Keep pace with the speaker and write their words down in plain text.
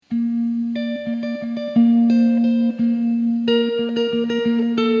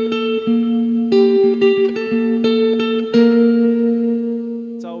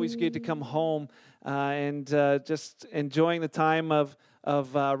come home and just enjoying the time of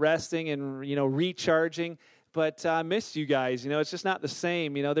resting and recharging. But I miss you guys. It's just not the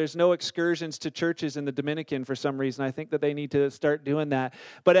same. There's no excursions to churches in the Dominican for some reason. I think that they need to start doing that.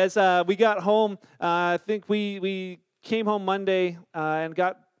 But as we got home, I think we came home Monday and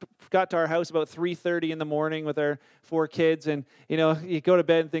got to our house about 3:30 in the morning with our 4 kids, and you go to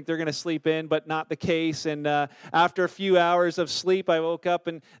bed and think they're going to sleep in, but not the case. And after a few hours of sleep, I woke up,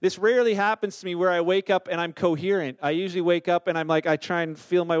 and this rarely happens to me where I wake up and I'm coherent. I usually wake up and I try and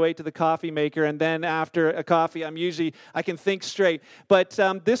feel my way to the coffee maker, and then after a coffee, I can think straight. But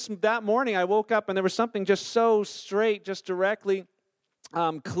that morning, I woke up and there was something just so straight, just directly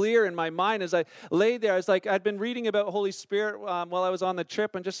clear in my mind as I lay there. I was like, I'd been reading about Holy Spirit while I was on the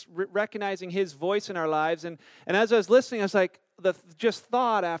trip and just recognizing His voice in our lives. And as I was listening, I was like, just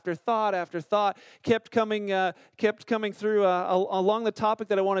thought after thought after thought kept coming through along the topic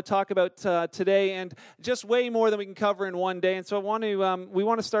that I want to talk about today, and just way more than we can cover in one day. And so we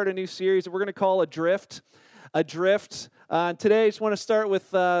want to start a new series that we're going to call Adrift. Today I just want to start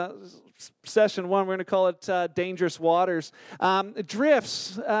with Session 1, we're going to call it Dangerous Waters.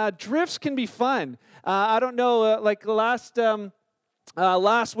 Drifts can be fun. I don't know, like last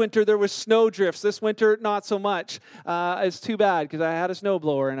winter there was snow drifts. This winter, not so much. It's too bad because I had a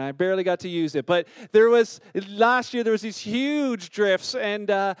snowblower and I barely got to use it. But last year there was these huge drifts,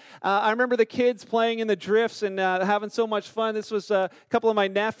 and I remember the kids playing in the drifts and having so much fun. This was a couple of my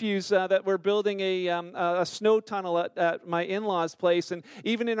nephews that were building a snow tunnel at my in-laws' place, and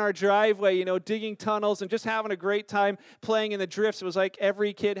even in our driveway, digging tunnels and just having a great time playing in the drifts. It was like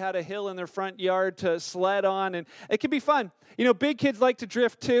every kid had a hill in their front yard to sled on, and it can be fun. Big kids like to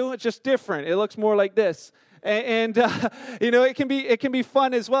drift too. It's just different. It looks more like this. And it can be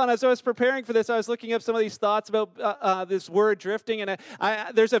fun as well. And as I was preparing for this, I was looking up some of these thoughts about this word drifting. And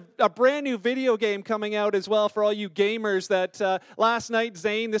there's a brand new video game coming out as well for all you gamers. That last night,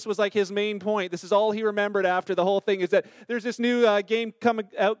 Zane, this was like his main point. This is all he remembered after the whole thing, is that there's this new game coming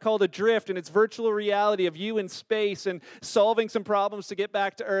out called Adrift, and it's virtual reality of you in space and solving some problems to get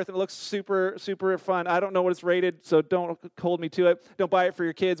back to Earth. And it looks super, super fun. I don't know what it's rated, so don't hold me to it. Don't buy it for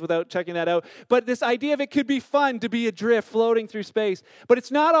your kids without checking that out. But this idea of it could be fun to be adrift, floating through space. But it's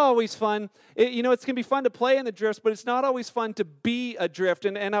not always fun. It can be fun to play in the drifts, but it's not always fun to be adrift.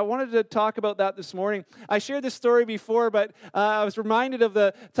 And I wanted to talk about that this morning. I shared this story before, but I was reminded of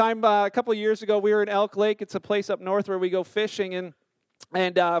the time a couple of years ago we were in Elk Lake. It's a place up north where we go fishing,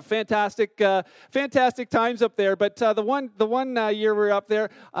 and fantastic times up there. But the one year we were up there,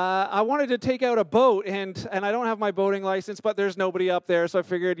 I wanted to take out a boat, and I don't have my boating license, but there's nobody up there, so I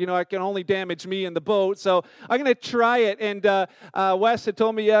figured, I can only damage me and the boat, so I'm going to try it. And Wes had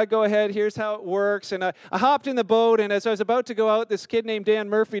told me, yeah, go ahead, here's how it works. And I hopped in the boat, and as I was about to go out, this kid named Dan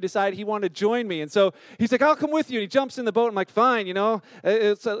Murphy decided he wanted to join me. And so he's like, I'll come with you. And he jumps in the boat. I'm like, fine,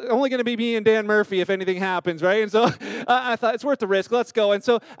 it's only going to be me and Dan Murphy if anything happens, right? And so I thought, it's worth the risk. Let's go. And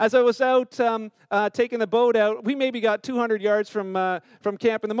so as I was out taking the boat out, we maybe got 200 yards from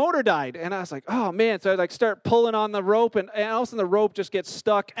camp, and the motor died. And I was like, oh man! So I start pulling on the rope, and all of a sudden the rope just gets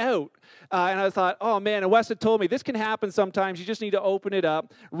stuck out. And I thought, oh man! And Wes had told me this can happen sometimes. You just need to open it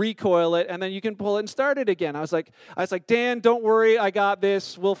up, recoil it, and then you can pull it and start it again. I was like, Dan, don't worry, I got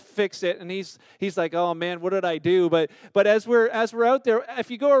this. We'll fix it. And he's like, oh man, what did I do? But as we're out there, if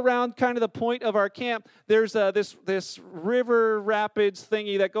you go around kind of the point of our camp, there's this river rapids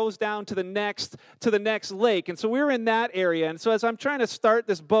thingy that goes down to the next lake. And so we were in that area. And so as I'm trying to start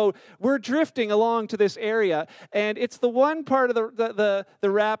this boat, we're drifting along to this area. And it's the one part of the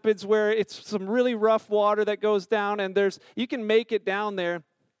rapids where it's some really rough water that goes down, and you can make it down there.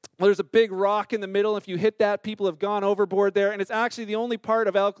 There's a big rock in the middle. If you hit that, people have gone overboard there. And it's actually the only part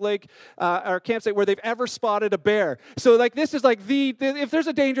of Elk Lake, our campsite, where they've ever spotted a bear. So this is like if there's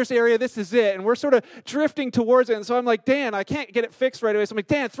a dangerous area, this is it. And we're sort of drifting towards it. And so I'm like, Dan, I can't get it fixed right away. So I'm like,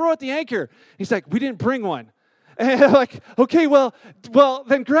 Dan, throw out the anchor. He's like, we didn't bring one. And I'm like, okay, well,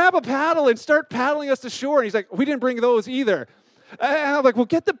 then grab a paddle and start paddling us to shore. And he's like, we didn't bring those either. And I'm like, well,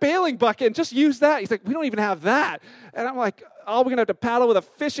 get the bailing bucket and just use that. He's like, we don't even have that. And I'm like, oh, we're going to have to paddle with a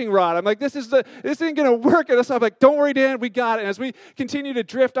fishing rod. I'm like, this ain't going to work. And so I'm like, don't worry, Dan, we got it. And as we continue to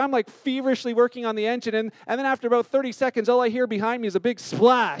drift, I'm like feverishly working on the engine. And then after about 30 seconds, all I hear behind me is a big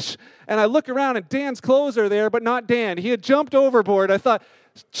splash. And I look around, and Dan's clothes are there, but not Dan. He had jumped overboard. I thought,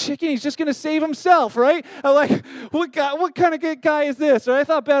 chicken, he's just going to save himself, right? I'm like, what kind of guy is this? Or I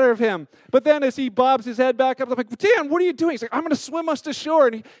thought better of him. But then as he bobs his head back up, I'm like, Dan, what are you doing? He's like, I'm going to swim us to shore.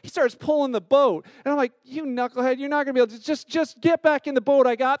 And he starts pulling the boat. And I'm like, you knucklehead, you're not going to be able to just get back in the boat.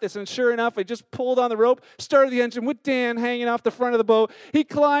 I got this. And sure enough, I just pulled on the rope, started the engine with Dan hanging off the front of the boat. He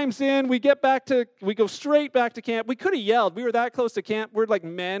climbs in. We go straight back to camp. We could have yelled. We were that close to camp. We're like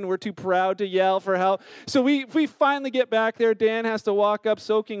men. We're too proud to yell for help. So we finally get back there. Dan has to walk up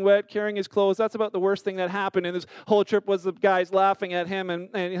soaking wet, carrying his clothes. That's about the worst thing that happened in this whole trip was the guys laughing at him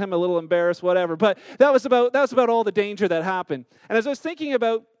and him a little embarrassed, whatever. But that was about all the danger that happened. And as I was thinking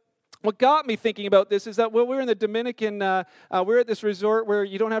about what got me thinking about this is that when we were in the Dominican, we're at this resort where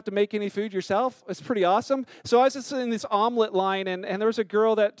you don't have to make any food yourself. It's pretty awesome. So I was just in this omelet line, and there was a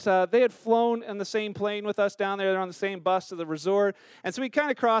girl that they had flown in the same plane with us down there. They're on the same bus to the resort. And so we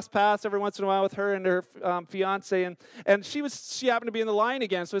kind of crossed paths every once in a while with her and her fiance. And she happened to be in the line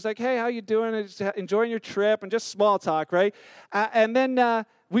again. So it's like, hey, how you doing? Enjoying your trip? And just small talk, right? And then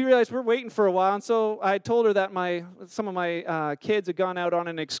we realized we're waiting for a while, and so I told her that some of my kids had gone out on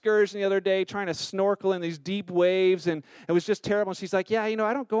an excursion the other day trying to snorkel in these deep waves, and it was just terrible. And she's like, yeah, I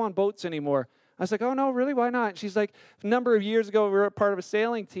don't go on boats anymore. I was like, oh, no, really? Why not? And she's like, a number of years ago, we were a part of a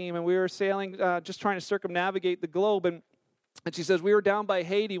sailing team, and we were sailing, just trying to circumnavigate the globe, and she says, we were down by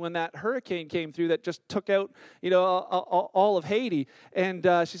Haiti when that hurricane came through that just took out, all of Haiti. And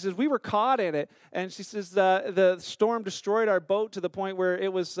she says, we were caught in it. And she says, the storm destroyed our boat to the point where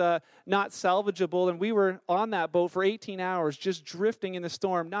it was not salvageable. And we were on that boat for 18 hours, just drifting in the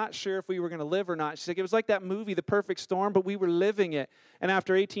storm, not sure if we were going to live or not. She's like, it was like that movie, The Perfect Storm, but we were living it. And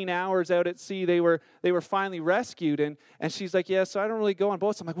after 18 hours out at sea, they were finally rescued. And she's like, yeah, so I don't really go on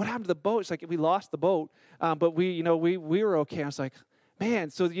boats. I'm like, what happened to the boat? She's like, we lost the boat. But we were okay. I was like, man,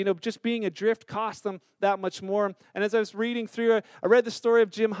 so, just being adrift cost them that much more. And as I was reading through, I read the story of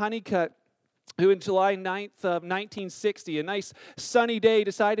Jim Honeycutt, who in July 9th of 1960, a nice sunny day,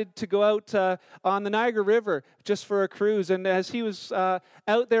 decided to go out on the Niagara River just for a cruise. And as he was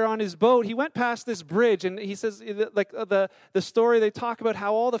out there on his boat, he went past this bridge. And he says, like the story, they talk about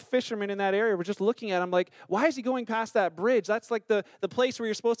how all the fishermen in that area were just looking at him like, why is he going past that bridge? That's like the place where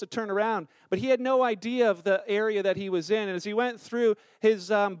you're supposed to turn around. But he had no idea of the area that he was in. And as he went through, his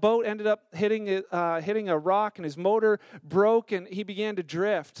boat ended up hitting a rock, and his motor broke, and he began to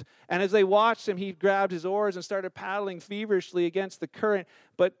drift. And as they watched him, he grabbed his oars and started paddling feverishly against the current,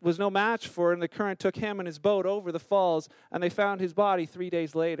 but was no match for him. The current took him and his boat over the falls, and they found his body 3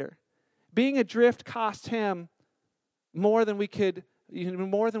 days later. Being adrift cost him more than we can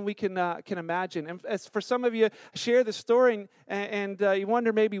imagine. And as for some of you, share the story, and you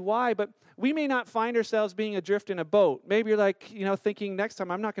wonder maybe why, but we may not find ourselves being adrift in a boat. Maybe you're like, thinking next time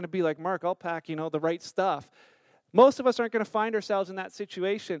I'm not going to be like Mark. I'll pack, the right stuff. Most of us aren't going to find ourselves in that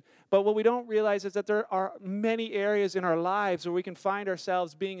situation, but what we don't realize is that there are many areas in our lives where we can find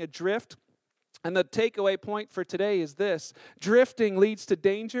ourselves being adrift. And the takeaway point for today is this: drifting leads to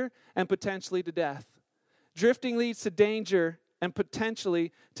danger and potentially to death. Drifting leads to danger and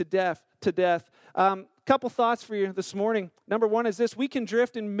potentially to death. Couple thoughts for you this morning. Number one is this: we can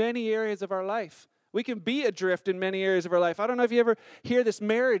drift in many areas of our life. We can be adrift in many areas of our life. I don't know if you ever hear this: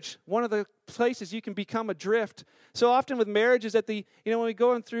 marriage, one of the places you can become adrift. So often with marriages, when we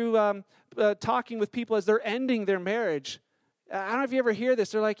go through talking with people as they're ending their marriage, I don't know if you ever hear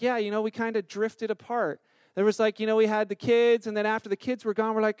this. They're like, yeah, we kind of drifted apart. There was like, we had the kids, and then after the kids were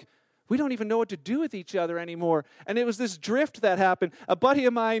gone, we're like, we don't even know what to do with each other anymore. And it was this drift that happened. A buddy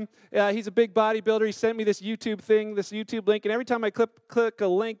of mine, he's a big bodybuilder. He sent me this YouTube link. And every time I click a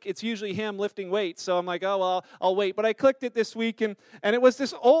link, it's usually him lifting weights. So I'm like, oh, well, I'll wait. But I clicked it this week, and it was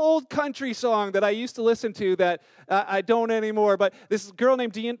this old country song that I used to listen to that I don't anymore. But this girl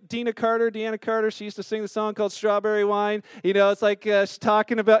named Deanna Carter, she used to sing the song called Strawberry Wine. It's like she's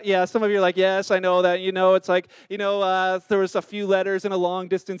talking about, some of you are like, yes, I know that. It's like, there was a few letters in a long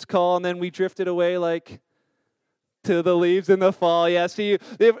distance call, and then we drifted away like to the leaves in the fall. Yeah, so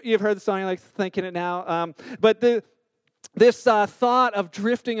you've heard the song, you're like thinking it now. But this thought of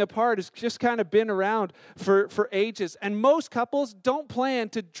drifting apart has just kind of been around for ages. And most couples don't plan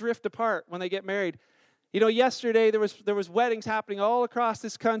to drift apart when they get married. Yesterday there was weddings happening all across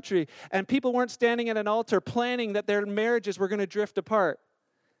this country, and people weren't standing at an altar planning that their marriages were going to drift apart.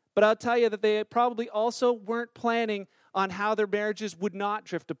 But I'll tell you that they probably also weren't planning on how their marriages would not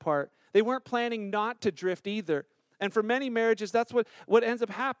drift apart. They weren't planning not to drift either. And for many marriages, that's what ends up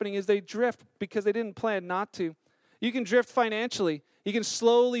happening is they drift because they didn't plan not to. You can drift financially. You can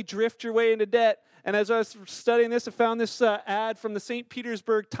slowly drift your way into debt. And as I was studying this, I found this ad from the St.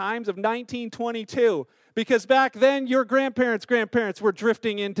 Petersburg Times of 1922. Because back then, your grandparents' were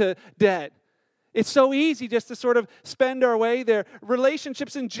drifting into debt. It's so easy just to sort of spend our way there.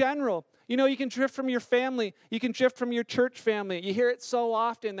 Relationships in general. You know, you can drift from your family. You can drift from your church family. You hear it so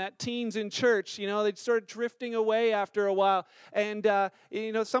often that teens in church, you know, they start drifting away after a while. And,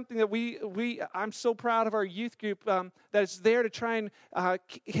 you know, something that I'm so proud of our youth group that is there to try and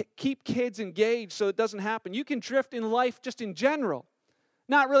keep kids engaged so it doesn't happen. You can drift in life just in general.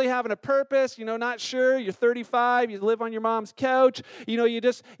 Not really having a purpose, you know, not sure. You're 35, you live on your mom's couch. You know,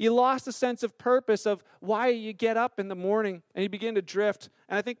 you lost a sense of purpose of why you get up in the morning and you begin to drift.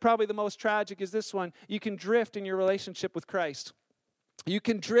 And I think probably the most tragic is this one. You can drift in your relationship with Christ. You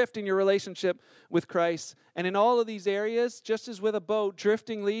can drift in your relationship with Christ. And in all of these areas, just as with a boat,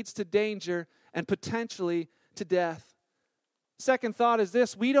 drifting leads to danger and potentially to death. Second thought is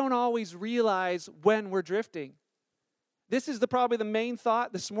this: we don't always realize when we're drifting. This is probably the main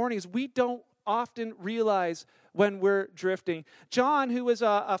thought this morning, is we don't often realize when we're drifting. John, who was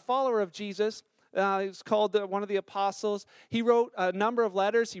a follower of Jesus, he was called one of the apostles. He wrote a number of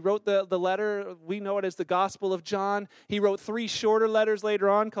letters. He wrote the letter, we know it as the Gospel of John. He wrote 3 shorter letters later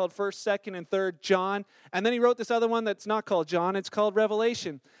on called 1st, 2nd, and 3rd John. And then he wrote this other one that's not called John. It's called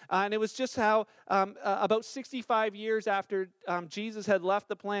Revelation. And it was just how about 65 years after Jesus had left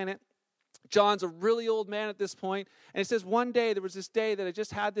the planet, John's a really old man at this point, and he says, one day, there was this day that I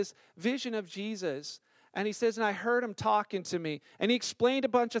just had this vision of Jesus, and he says, and I heard him talking to me, and he explained a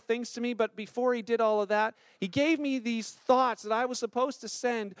bunch of things to me, but before he did all of that, he gave me these thoughts that I was supposed to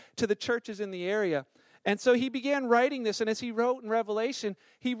send to the churches in the area. And so he began writing this, and as he wrote in Revelation,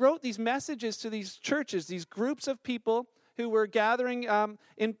 he wrote these messages to these churches, these groups of people who were gathering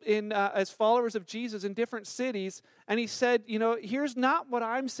as followers of Jesus in different cities. And he said, you know, here's not what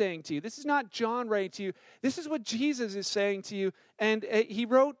I'm saying to you. This is not John writing to you. This is what Jesus is saying to you. And he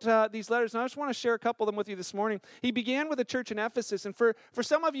wrote these letters, and I just want to share a couple of them with you this morning. He began with a church in Ephesus, and for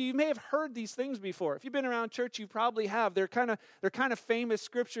some of you, you may have heard these things before. If you've been around church, you probably have. They're kind of famous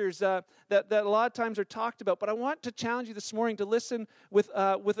scriptures that a lot of times are talked about. But I want to challenge you this morning to listen with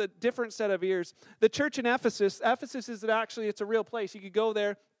a different set of ears. The church in Ephesus is actually, it's a real place. You could go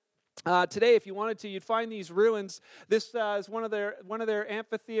there. Today, if you wanted to, you'd find these ruins. This is one of their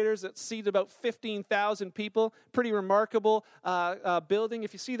amphitheaters that seats about 15,000 people. Pretty remarkable building.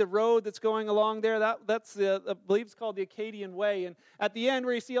 If you see the road that's going along there, that's I believe it's called the Acadian Way. And at the end,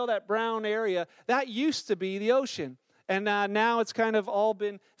 where you see all that brown area, that used to be the ocean. And now it's kind of all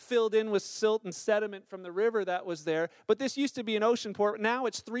been filled in with silt and sediment from the river that was there. But this used to be an ocean port. Now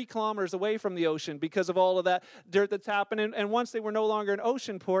it's 3 kilometers away from the ocean because of all of that dirt that's happened. And once they were no longer an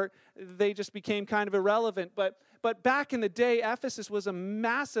ocean port, they just became kind of irrelevant. But back in the day, Ephesus was a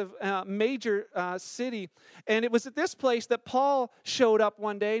massive, major city. And it was at this place that Paul showed up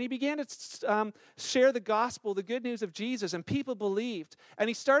one day, and he began to share the gospel, the good news of Jesus, and people believed. And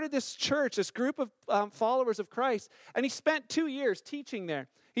he started this church, this group of followers of Christ, and he spent 2 years teaching there.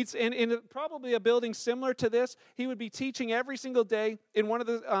 He's in probably a building similar to this. He would be teaching every single day in one of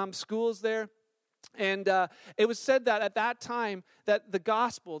the schools there. And it was said that at that time that the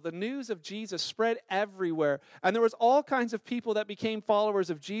gospel, the news of Jesus, spread everywhere. And there was all kinds of people that became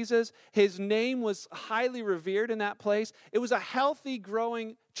followers of Jesus. His name was highly revered in that place. It was a healthy,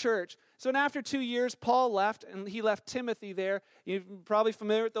 growing church. So after 2 years, Paul left, and he left Timothy there. You're probably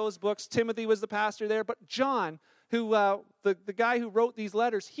familiar with those books. Timothy was the pastor there. But John, who the guy who wrote these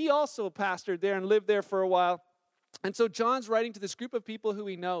letters, he also pastored there and lived there for a while. And so John's writing to this group of people who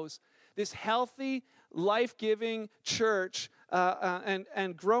he knows. This healthy, life-giving church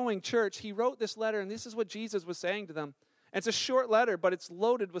and growing church, he wrote this letter, and this is what Jesus was saying to them. And it's a short letter, but it's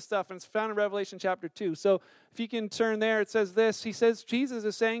loaded with stuff, and it's found in Revelation chapter 2. So if you can turn there, it says this. He says, Jesus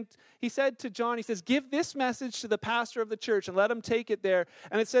is saying, he said to John, he says, give this message to the pastor of the church and let him take it there.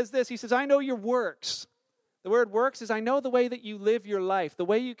 And it says this. He says, I know your works. The word works is I know the way that you live your life, the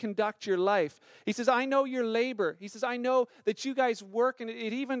way you conduct your life. He says, I know your labor. He says, I know that you guys work, and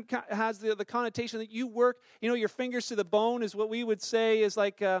it even has the connotation that you work, you know, your fingers to the bone is what we would say is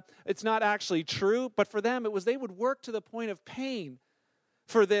like, it's not actually true, but for them it was they would work to the point of pain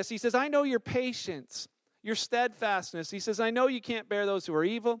for this. He says, I know your patience, your steadfastness. He says, I know you can't bear those who are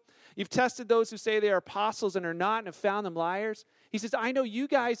evil. You've tested those who say they are apostles and are not and have found them liars. He says, I know you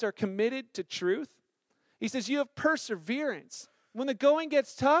guys are committed to truth. He says, you have perseverance. When the going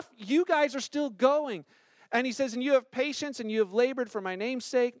gets tough, you guys are still going. And he says, and you have patience, and you have labored for my name's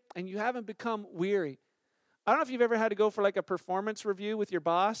sake, and you haven't become weary. I don't know if you've ever had to go for like a performance review with your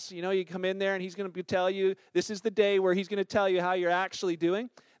boss. You know, you come in there and he's going to tell you, this is the day where he's going to tell you how you're actually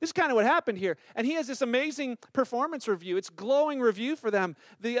doing. This is kind of what happened here. And he has this amazing performance review. It's glowing review for them.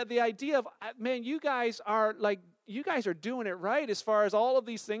 The idea of, man, you guys are doing it right as far as all of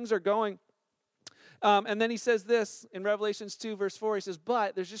these things are going. And then he says this in Revelations 2, verse 4. He says,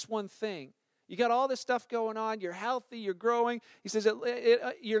 but there's just one thing. You got all this stuff going on. You're healthy. You're growing. He says,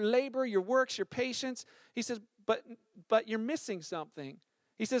 your labor, your works, your patience. He says, but you're missing something.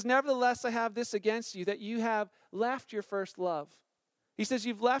 He says, nevertheless, I have this against you, that you have left your first love. He says,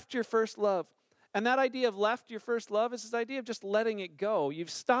 you've left your first love. And that idea of left your first love is this idea of just letting it go. You've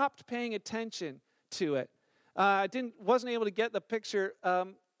stopped paying attention to it. Wasn't able to get the picture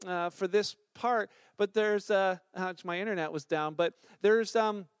for this part, but there's, my internet was down, but there's,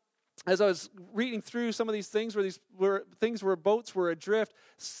 as I was reading through some of these things where boats were adrift,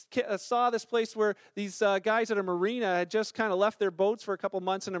 saw this place where these guys at a marina had just kind of left their boats for a couple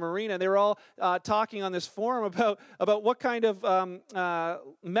months in a marina. They were all talking on this forum about what kind of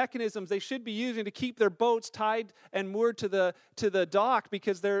mechanisms they should be using to keep their boats tied and moored to the dock,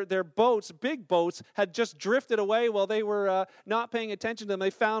 because their boats, big boats, had just drifted away while they were not paying attention to them.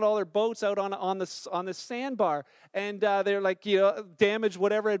 They found all their boats out on the sandbar, and they're like, damaged,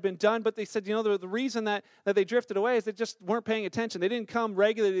 whatever had been done. But they said, the reason that they drifted away is they just weren't paying attention. They didn't come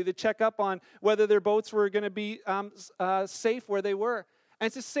regularly to check up on whether their boats were going to be safe where they were. And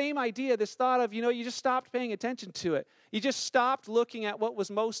it's the same idea, this thought of, you just stopped paying attention to it. You just stopped looking at what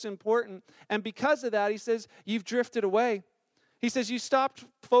was most important. And because of that, he says, you've drifted away. He says, you stopped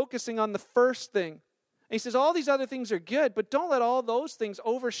focusing on the first thing. And he says, all these other things are good, but don't let all those things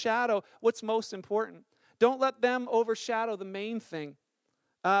overshadow what's most important. Don't let them overshadow the main thing.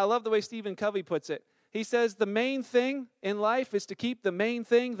 I love the way Stephen Covey puts it. He says, the main thing in life is to keep the main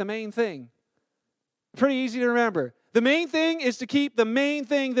thing the main thing. Pretty easy to remember. The main thing is to keep the main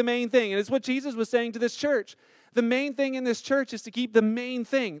thing the main thing. And it's what Jesus was saying to this church. The main thing in this church is to keep the main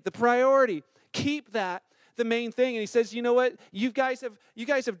thing, the priority. Keep that the main thing. And he says, you know what? You guys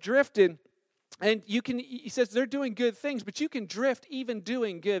have drifted. And he says they're doing good things, but you can drift even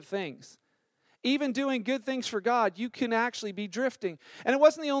doing good things. Even doing good things for God, you can actually be drifting. And it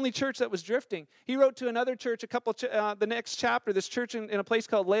wasn't the only church that was drifting. He wrote to another church, the next chapter, this church in a place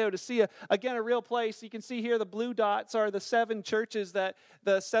called Laodicea. Again, a real place. You can see here the blue dots are the 7 churches, the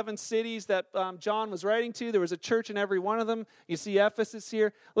 7 cities that John was writing to. There was a church in every one of them. You see Ephesus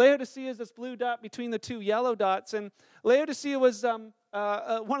here. Laodicea is this blue dot between the 2 yellow dots. And Laodicea was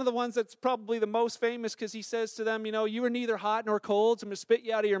one of the ones that's probably the most famous, because he says to them, you are neither hot nor cold, so I'm going to spit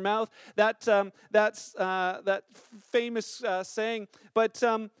you out of your mouth. That's that famous saying. But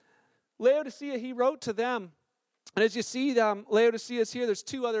Laodicea, he wrote to them. And as you see, Laodicea is here. There's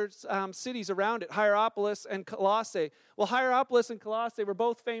 2 other cities around it, Hierapolis and Colossae. Well, Hierapolis and Colossae were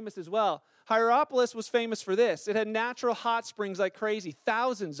both famous as well. Hierapolis was famous for this. It had natural hot springs like crazy,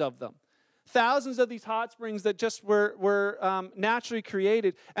 thousands of them. Thousands of these hot springs that just were naturally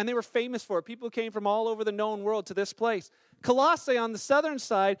created, and they were famous for it. People came from all over the known world to this place. Colossae on the southern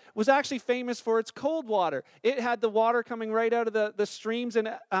side was actually famous for its cold water. It had the water coming right out of the streams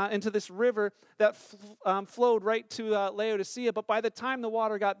and into this river that flowed right to Laodicea. But by the time the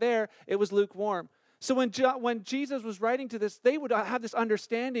water got there, it was lukewarm. So when Jesus was writing to this, they would have this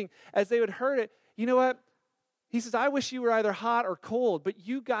understanding as they would heard it. You know what? He says, I wish you were either hot or cold, but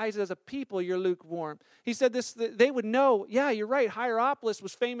you guys as a people, you're lukewarm. He said this, they would know, yeah, you're right. Hierapolis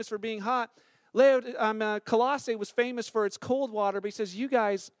was famous for being hot. Colossae was famous for its cold water, but he says, you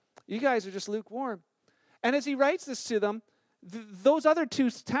guys are just lukewarm. And as he writes this to them, those other 2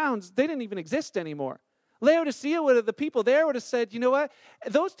 towns, they didn't even exist anymore. Laodicea, the people there would have said, you know what?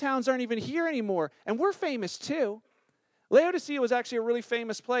 Those towns aren't even here anymore, and we're famous too. Laodicea was actually a really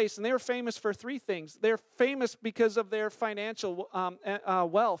famous place, and they were famous for 3 things. They're famous because of their financial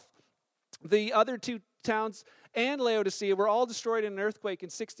wealth. The other 2 towns and Laodicea were all destroyed in an earthquake in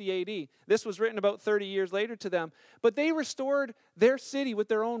 60 AD. This was written about 30 years later to them. But they restored their city with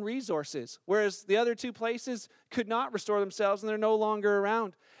their own resources, whereas the other 2 places could not restore themselves, and they're no longer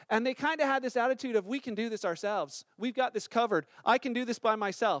around. And they kind of had this attitude of, we can do this ourselves. We've got this covered. I can do this by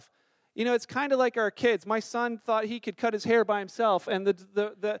myself. It's kind of like our kids. My son thought he could cut his hair by himself, and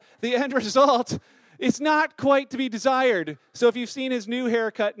the end result is not quite to be desired. So if you've seen his new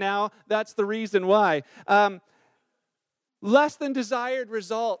haircut now, that's the reason why. Less than desired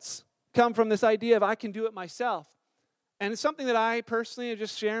results come from this idea of I can do it myself. And it's something that I personally am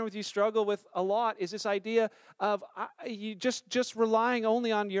just sharing with you, struggle with a lot, is this idea of you just relying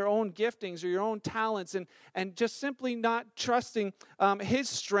only on your own giftings or your own talents and just simply not trusting his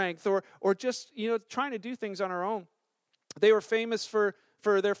strength or just, trying to do things on our own. They were famous for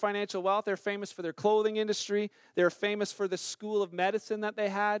their financial wealth. They're famous for their clothing industry. They're famous for the school of medicine that they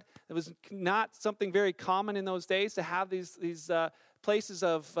had. It was not something very common in those days to have these places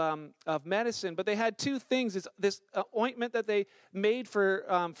of medicine. But they had two things: this ointment that they made for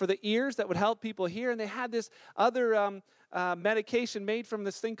the ears that would help people hear, and they had this other medication made from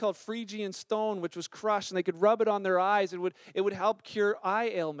this thing called Phrygian stone, which was crushed, and they could rub it on their eyes. It would help cure eye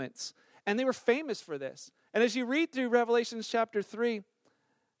ailments, and they were famous for this. And as you read through Revelation chapter 3.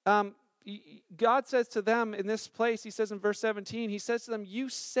 God says to them in this place, he says in verse 17, he says to them, you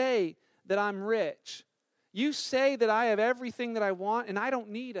say that I'm rich. You say that I have everything that I want and I don't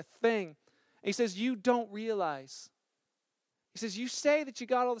need a thing. And he says, you don't realize. He says, you say that you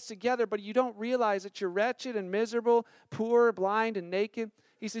got all this together, but you don't realize that you're wretched and miserable, poor, blind, and naked.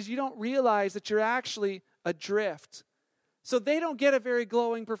 He says, you don't realize that you're actually adrift. So they don't get a very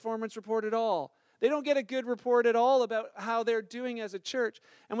glowing performance report at all. They don't get a good report at all about how they're doing as a church.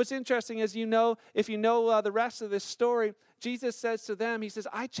 And what's interesting is, if you know the rest of this story, Jesus says to them, he says,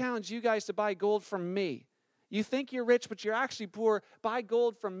 I challenge you guys to buy gold from me. You think you're rich, but you're actually poor. Buy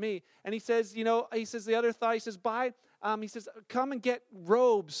gold from me. And he says, the other thought, he says, come and get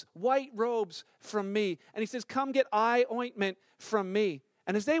robes, white robes from me. And he says, come get eye ointment from me.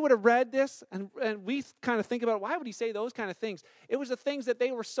 And as they would have read this, and we kind of think about, why would he say those kind of things? It was the things that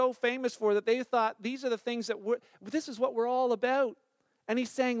they were so famous for that they thought, these are the things this is what we're all about. And he's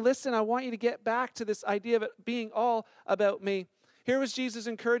saying, listen, I want you to get back to this idea of it being all about me. Here was Jesus'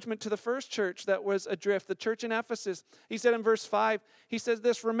 encouragement to the first church that was adrift, the church in Ephesus. He said in verse 5, he says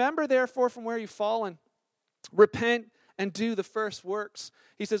this, remember therefore from where you've fallen, repent and do the first works.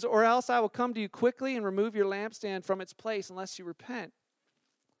 He says, or else I will come to you quickly and remove your lampstand from its place unless you repent.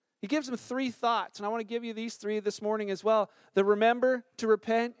 He gives them three thoughts, and I want to give you these three this morning as well. The remember, to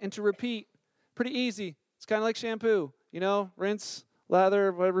repent, and to repeat. Pretty easy. It's kind of like shampoo. Rinse,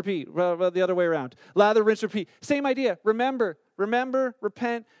 lather, repeat. Well, the other way around. Lather, rinse, repeat. Same idea. Remember,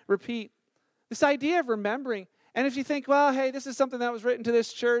 repent, repeat. This idea of remembering. And if you think, well, hey, this is something that was written to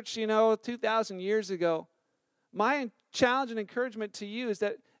this church, 2,000 years ago. My challenge and encouragement to you is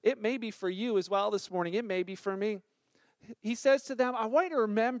that it may be for you as well this morning. It may be for me. He says to them, I want you to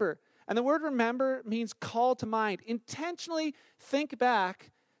remember. And the word remember means call to mind. Intentionally think back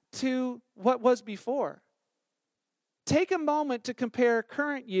to what was before. Take a moment to compare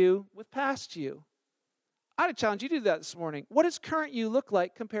current you with past you. I'd challenge you to do that this morning. What does current you look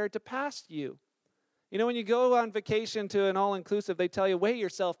like compared to past you? When you go on vacation to an all-inclusive, they tell you, weigh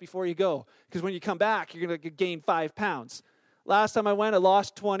yourself before you go. Because when you come back, you're going to gain 5 pounds. Last time I went, I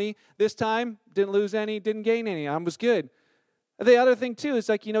lost 20. This time, didn't lose any, didn't gain any. I was good. The other thing, too, is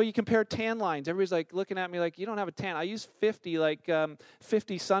you compare tan lines. Everybody's looking at me like, you don't have a tan. I use 50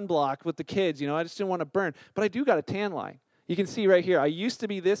 sunblock with the kids. I just didn't want to burn. But I do got a tan line. You can see right here. I used to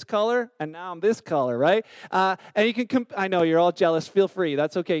be this color, and now I'm this color, right? And you can, I know you're all jealous. Feel free.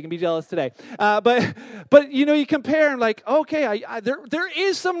 That's okay. You can be jealous today. But you compare and okay, there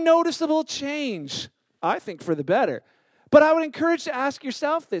is some noticeable change, I think, for the better. But I would encourage to ask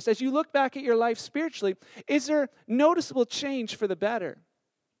yourself this. As you look back at your life spiritually, is there noticeable change for the better?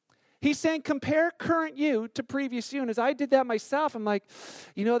 He's saying compare current you to previous you. And as I did that myself, I'm like,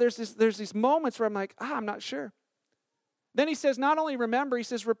 there's these moments where I'm like, I'm not sure. Then he says, not only remember, he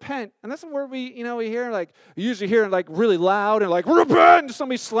says repent. And that's where we hear you usually hear really loud and repent,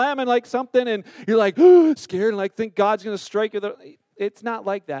 somebody slamming something and you're scared and think God's going to strike you. It's not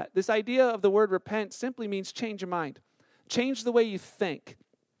like that. This idea of the word repent simply means change your mind. Change the way you think.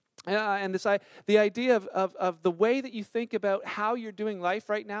 And the idea of the way that you think about how you're doing life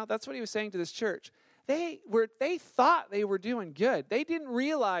right now, that's what he was saying to this church. They thought they were doing good. They didn't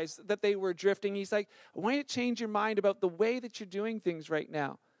realize that they were drifting. He's like, I want you to change your mind about the way that you're doing things right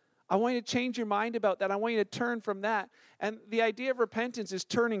now. I want you to change your mind about that. I want you to turn from that. And the idea of repentance is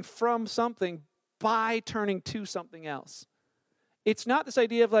turning from something by turning to something else. It's not this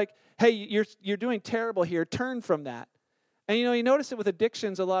idea of hey, you're doing terrible here. Turn from that. And you notice it with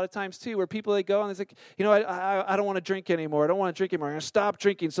addictions a lot of times too, where people they go and it's I don't want to drink anymore. I don't want to drink anymore. I'm going to stop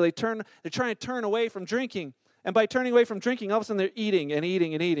drinking. So they're trying to turn away from drinking. And by turning away from drinking, all of a sudden they're eating and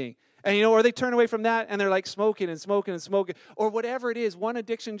eating and eating. And or they turn away from that and they're smoking and smoking and smoking. Or whatever it is, one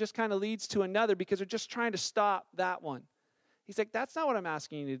addiction just kind of leads to another because they're just trying to stop that one. He's like, that's not what I'm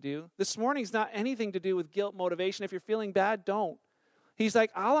asking you to do. This morning's not anything to do with guilt motivation. If you're feeling bad, don't. He's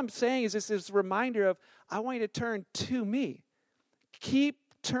like, all I'm saying is this reminder of, I want you to turn to me. Keep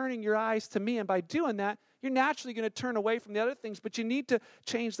turning your eyes to me. And by doing that, you're naturally going to turn away from the other things, but you need to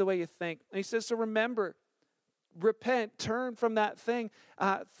change the way you think. And he says, so remember, repent, turn from that thing,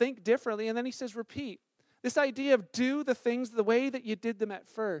 think differently. And then he says, repeat. This idea of do the things the way that you did them at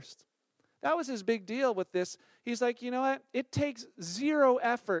first. That was his big deal with this. He's like, you know what? It takes zero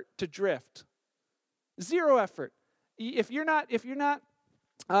effort to drift. Zero effort. If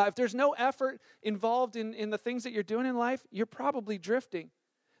there's no effort involved in the things that you're doing in life, you're probably drifting.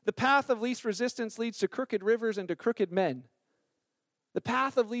 The path of least resistance leads to crooked rivers and to crooked men. The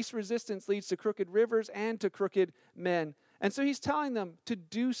path of least resistance leads to crooked rivers and to crooked men. And so he's telling them to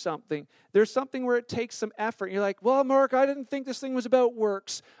do something. There's something where it takes some effort. You're like, well, Mark, I didn't think this thing was about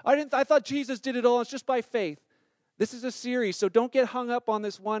works. I thought Jesus did it all. It's just by faith. This is a series, so don't get hung up on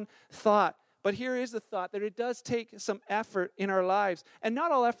this one thought. But here is the thought, that it does take some effort in our lives. And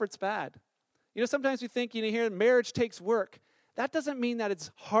not all effort's bad. You know, sometimes we think, here, marriage takes work. That doesn't mean that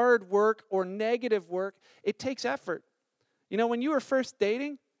it's hard work or negative work. It takes effort. You know, when you were first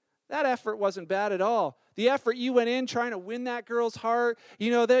dating, that effort wasn't bad at all. The effort you went in trying to win that girl's heart,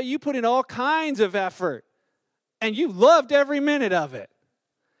 you put in all kinds of effort. And you loved every minute of it.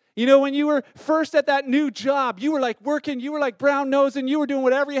 You know, when you were first at that new job, you were like working, you were like brown-nosing, you were doing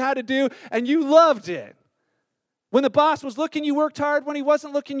whatever you had to do, and you loved it. When the boss was looking, you worked hard. When he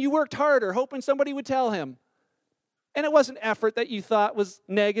wasn't looking, you worked harder, hoping somebody would tell him. And it wasn't effort that you thought was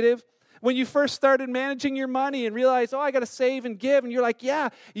negative. When you first started managing your money and realized, I got to save and give, and you're like, yeah,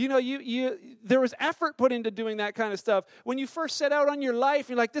 there was effort put into doing that kind of stuff. When you first set out on your life,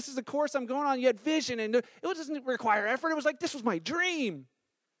 you're like, this is the course I'm going on. You had vision, and it doesn't require effort. It was like, this was my dream.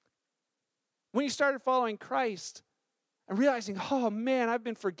 When you started following Christ and realizing, oh man, I've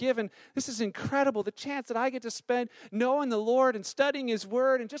been forgiven. This is incredible. The chance that I get to spend knowing the Lord and studying His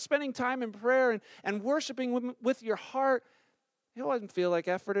Word and just spending time in prayer and worshiping with your heart, it doesn't feel like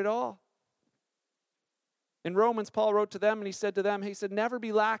effort at all. In Romans, Paul wrote to them and he said, never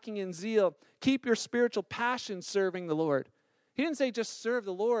be lacking in zeal. Keep your spiritual passion serving the Lord. He didn't say just serve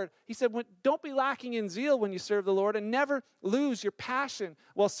the Lord. He said, don't be lacking in zeal when you serve the Lord, and never lose your passion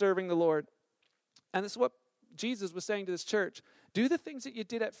while serving the Lord. And this is what Jesus was saying to this church. Do the things that you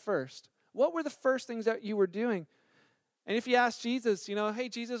did at first. What were the first things that you were doing? And if you ask Jesus, hey,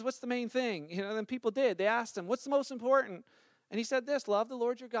 Jesus, what's the main thing? Then people did. They asked him, what's the most important? And he said this, love the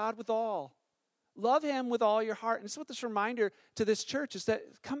Lord your God with all. Love him with all your heart. And this is what this reminder to this church is, that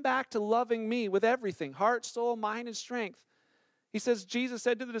come back to loving me with everything, heart, soul, mind, and strength. He says, Jesus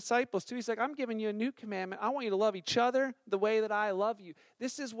said to the disciples too, he's like, I'm giving you a new commandment. I want you to love each other the way that I love you.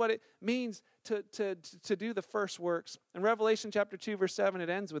 This is what it means to do the first works. In Revelation chapter 2, verse 7, it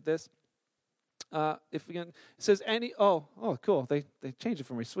ends with this. It says, cool. They changed it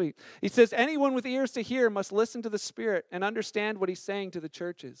for me. Sweet. He says, anyone with ears to hear must listen to the Spirit and understand what he's saying to the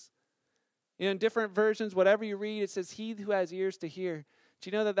churches. In different versions, whatever you read, it says, he who has ears to hear. Do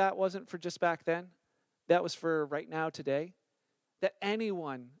you know that wasn't for just back then? That was for right now, today. That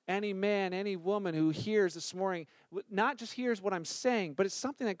anyone, any man, any woman who hears this morning, not just hears what I'm saying, but it's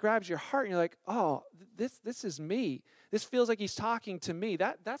something that grabs your heart, and you're like, oh, this is me. This feels like he's talking to me.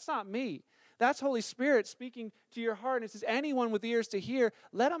 That's not me. That's Holy Spirit speaking to your heart. And it says, anyone with ears to hear,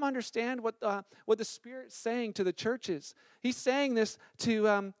 let them understand what the Spirit's saying to the churches. He's saying this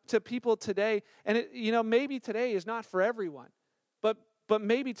to people today. And maybe today is not for everyone, but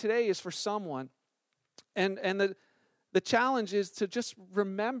maybe today is for someone. And the challenge is to just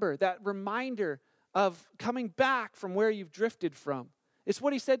remember that reminder of coming back from where you've drifted from. It's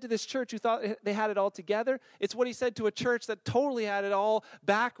what he said to this church who thought they had it all together. It's what he said to a church that totally had it all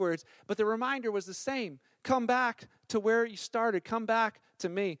backwards. But the reminder was the same. Come back to where you started. Come back to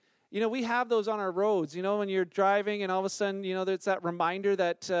me. We have those on our roads, when you're driving and all of a sudden, there's that reminder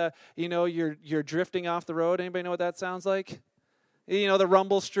that, you're drifting off the road. Anybody know what that sounds like? The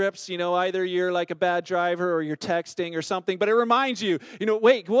rumble strips, either you're like a bad driver or you're texting or something, but it reminds you,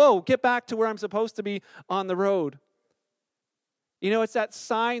 wait, whoa, get back to where I'm supposed to be on the road. It's that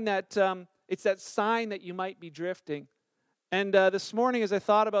sign that you might be drifting. And this morning, as I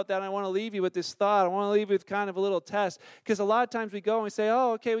thought about that, I want to leave you with this thought. I want to leave you with kind of a little test, because a lot of times we go and we say,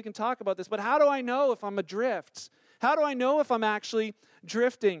 oh, okay, we can talk about this, but how do I know if I'm adrift? How do I know if I'm actually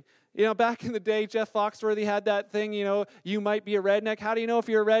drifting? Back in the day, Jeff Foxworthy had that thing, you might be a redneck. How do you know if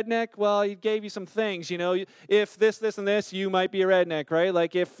you're a redneck? Well, he gave you some things, if this, and this, you might be a redneck, right?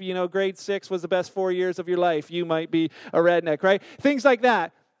 Like if, grade 6 was the best 4 years of your life, you might be a redneck, right? Things like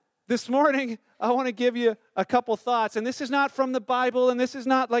that. This morning, I want to give you a couple thoughts, and this is not from the Bible, and this is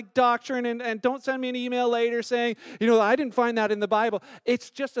not like doctrine, and don't send me an email later saying, I didn't find that in the Bible. It's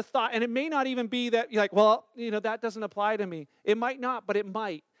just a thought, and it may not even be that you're like, well, that doesn't apply to me. It might not, but it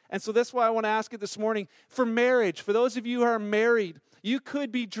might. And so that's why I want to ask you this morning, for marriage, for those of you who are married, you could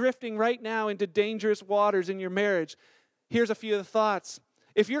be drifting right now into dangerous waters in your marriage. Here's a few of the thoughts.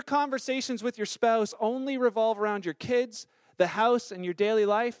 If your conversations with your spouse only revolve around your kids, the house, and your daily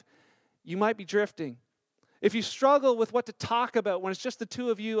life, you might be drifting. If you struggle with what to talk about when it's just the two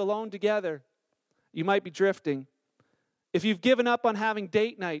of you alone together, you might be drifting. If you've given up on having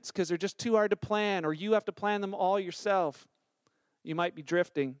date nights because they're just too hard to plan, or you have to plan them all yourself, you might be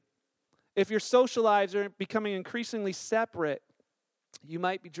drifting. If your social lives are becoming increasingly separate, you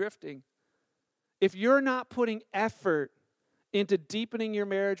might be drifting. If you're not putting effort into deepening your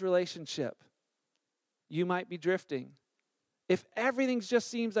marriage relationship, you might be drifting. If everything just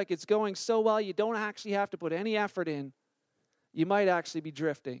seems like it's going so well, you don't actually have to put any effort in, you might actually be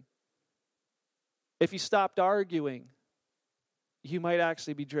drifting. If you stopped arguing, you might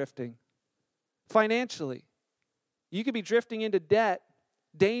actually be drifting. Financially, you could be drifting into debt,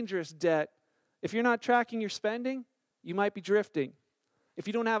 dangerous debt. If you're not tracking your spending, you might be drifting. If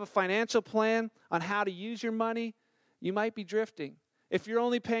you don't have a financial plan on how to use your money, you might be drifting. If you're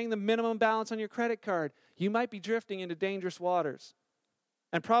only paying the minimum balance on your credit card, you might be drifting into dangerous waters.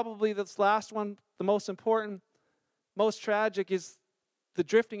 And probably this last one, the most important, most tragic, is the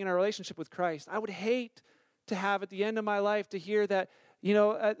drifting in our relationship with Christ. I would hate to have at the end of my life to hear that,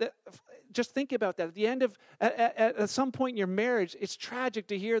 just think about that. At the end of, at some point in your marriage, it's tragic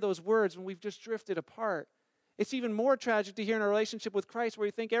to hear those words when we've just drifted apart. It's even more tragic to hear in our relationship with Christ where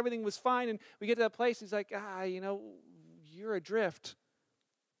you think everything was fine and we get to that place, he's like, you're adrift.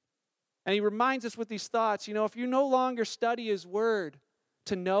 And he reminds us with these thoughts, if you no longer study his word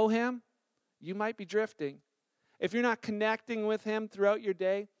to know him, you might be drifting. If you're not connecting with him throughout your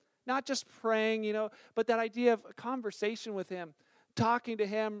day, not just praying, but that idea of a conversation with him, talking to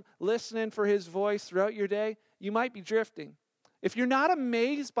him, listening for his voice throughout your day, you might be drifting. If you're not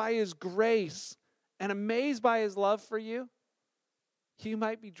amazed by his grace and amazed by his love for you, you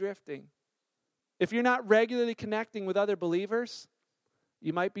might be drifting. If you're not regularly connecting with other believers,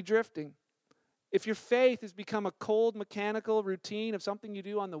 you might be drifting. If your faith has become a cold, mechanical routine of something you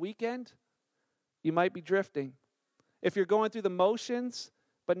do on the weekend, you might be drifting. If you're going through the motions,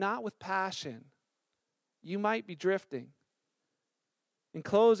 but not with passion, you might be drifting. In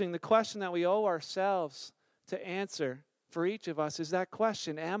closing, the question that we owe ourselves to answer for each of us is that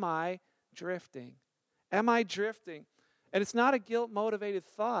question, am I drifting? Am I drifting? And it's not a guilt-motivated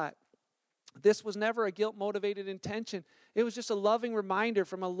thought. This was never a guilt-motivated intention. It was just a loving reminder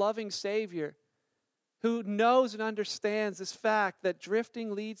from a loving Savior who knows and understands this fact that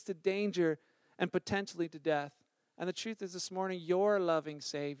drifting leads to danger and potentially to death. And the truth is this morning, your loving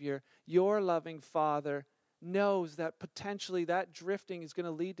Savior, your loving Father knows that potentially that drifting is going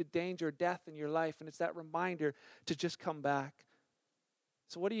to lead to danger or death in your life. And it's that reminder to just come back.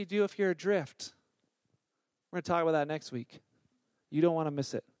 So what do you do if you're adrift? We're going to talk about that next week. You don't want to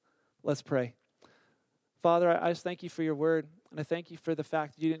miss it. Let's pray. Father, I just thank you for your word, and I thank you for the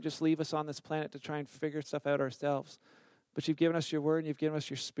fact that you didn't just leave us on this planet to try and figure stuff out ourselves, but you've given us your word and you've given us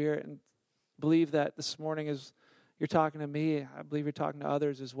your spirit, and believe that this morning as you're talking to me, I believe you're talking to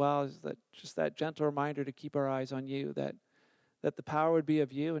others as well, is that just that gentle reminder to keep our eyes on you, that the power would be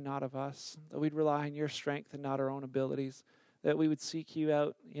of you and not of us, that we'd rely on your strength and not our own abilities, that we would seek you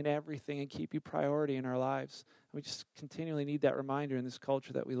out in everything and keep you priority in our lives. We just continually need that reminder in this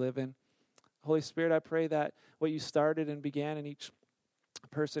culture that we live in. Holy Spirit, I pray that what you started and began in each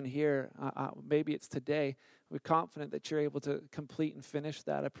person here, maybe it's today, we're confident that you're able to complete and finish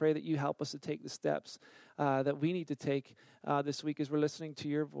that. I pray that you help us to take the steps that we need to take this week as we're listening to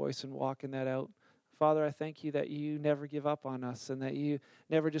your voice and walking that out. Father, I thank you that you never give up on us and that you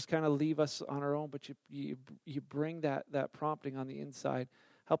never just kind of leave us on our own, but you bring that prompting on the inside.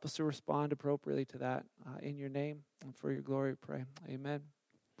 Help us to respond appropriately to that. In your name and for your glory, we pray. Amen.